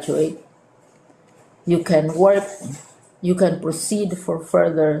graduate. You can work, you can proceed for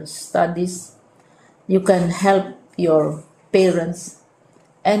further studies, you can help your parents,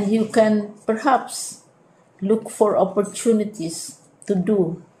 and you can perhaps look for opportunities to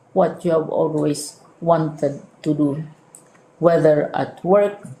do what you have always wanted to do, whether at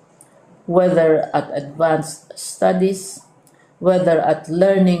work, whether at advanced studies, whether at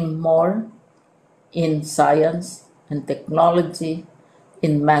learning more in science and technology,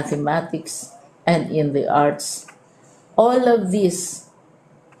 in mathematics, and in the arts. All of these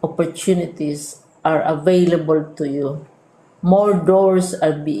opportunities are available to you. More doors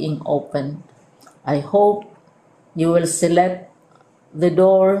are being opened. I hope you will select the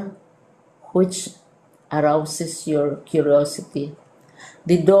door which arouses your curiosity,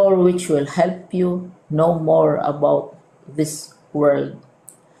 the door which will help you know more about this world,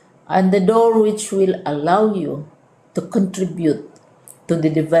 and the door which will allow you to contribute to the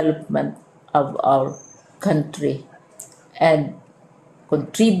development of our country and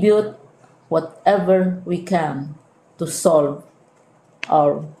contribute whatever we can to solve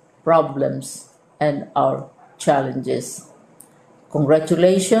our problems and our challenges.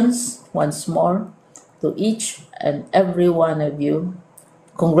 Congratulations once more to each and every one of you.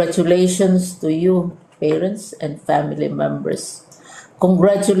 Congratulations to you, parents and family members.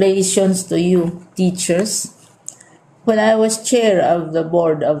 Congratulations to you, teachers. When I was chair of the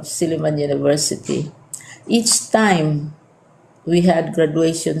board of Silliman University, each time we had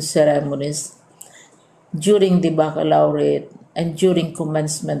graduation ceremonies, during the baccalaureate and during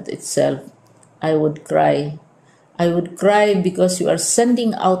commencement itself, I would cry. I would cry because you are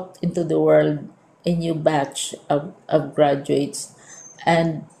sending out into the world a new batch of graduates,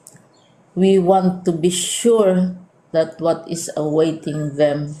 and we want to be sure that what is awaiting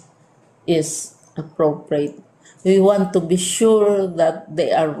them is appropriate. We want to be sure that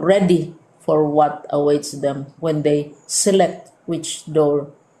they are ready for what awaits them when they select which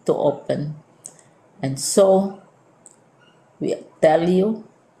door to open. And so, we tell you,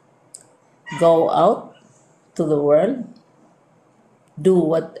 go out to the world, do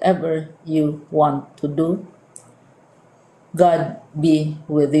whatever you want to do. God be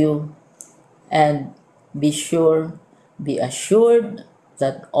with you, and be assured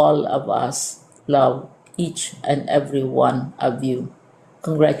that all of us love each and every one of you.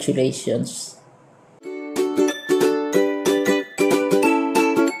 Congratulations.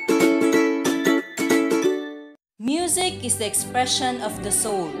 Music is the expression of the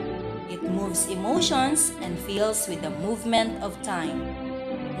soul. It moves emotions and feels with the movement of time.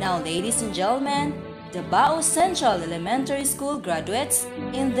 Now, ladies and gentlemen, the Bao Central Elementary School graduates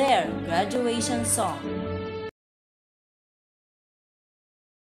in their graduation song.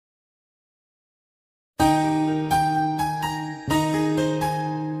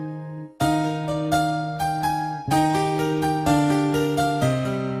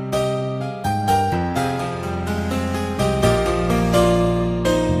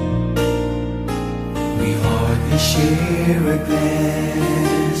 Share a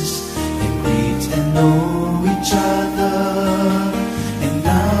glance and greet and know each other. And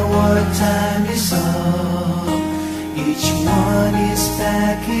now our time is up, each one is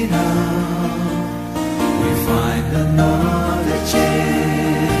backing up. We find another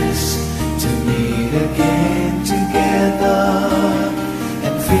chance to meet again together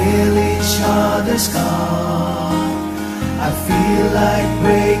and fill each other's cup. I feel like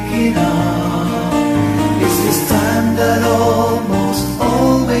breaking up. It's this time that almost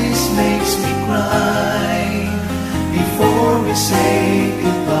always makes me cry. Before we say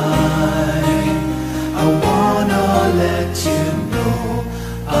goodbye, I wanna let you know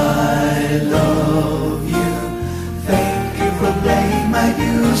I love you. Thank you for playing my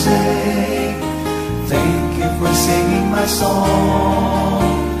music. Thank you for singing my song.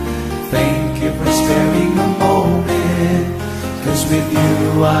 Thank you for sparing a moment. 'Cause with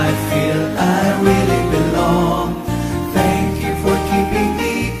you I feel I really belong. Thank you for keeping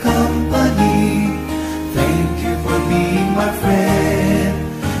me company. Thank you for being my friend.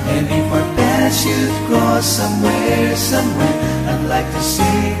 And if our paths should cross somewhere, I'd like to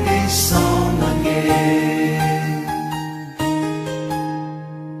sing this song again.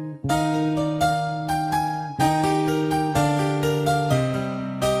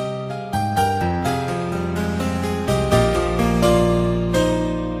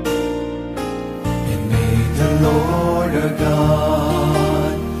 Lord our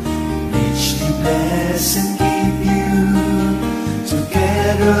God, richly bless and keep you.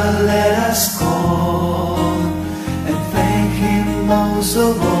 Together let us call and thank Him most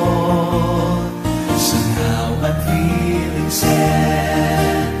of all. Somehow I'm feeling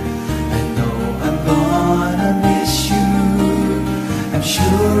sad. I know I'm gonna miss you. I'm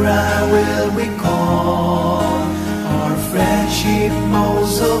sure I will recall our friendship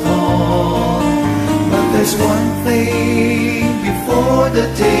most of all. There's one thing before the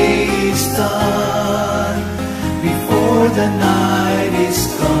day is done, before the night is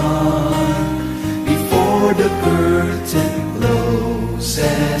gone, before the curtain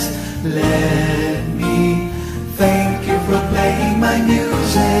closes. Let me thank you for playing my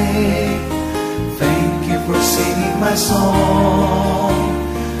music. Thank you for singing my song.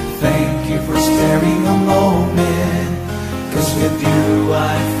 Thank you for sparing a moment. 'Cause with you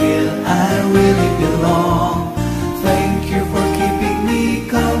I feel I really belong. Thank you for keeping me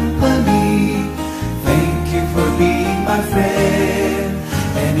company. Thank you for being my friend.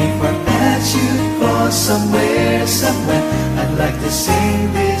 And if our paths should cross somewhere, I'd like to sing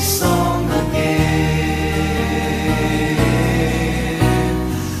this song again.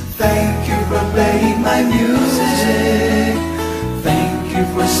 Thank you for playing my music. Thank you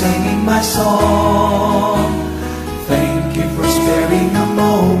for singing my song. Thank you for sparing a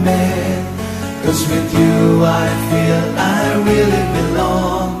moment, 'cause with you I feel I really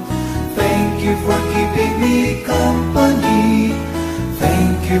belong. Thank you for keeping me company.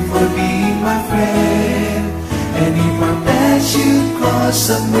 Thank you for being my friend. And if our paths should cross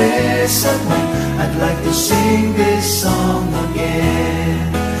somewhere, I'd like to sing this song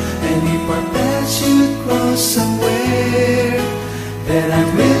again. And if our paths should cross somewhere, then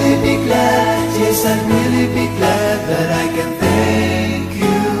I'd really be glad, yes, I'd really be glad that I can thank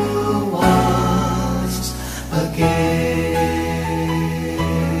you once again.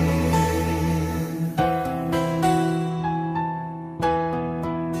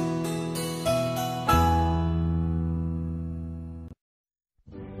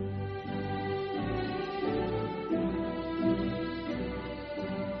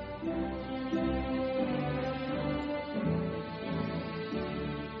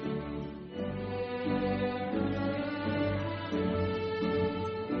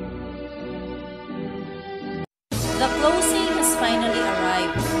 The closing has finally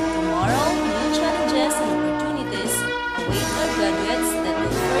arrived. Tomorrow, new challenges and opportunities await our graduates that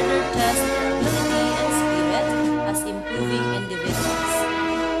will further test their ability and spirit as improving individuals.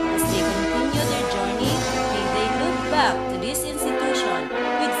 As they continue their journey, may they look back to this institution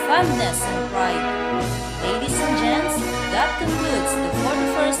with fondness and pride. Ladies and gents, that concludes the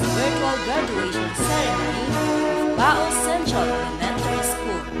 41st virtual graduation ceremony of Bao Central Elementary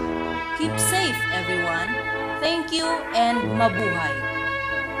School. Keep safe, everyone. Thank you and mabuhay!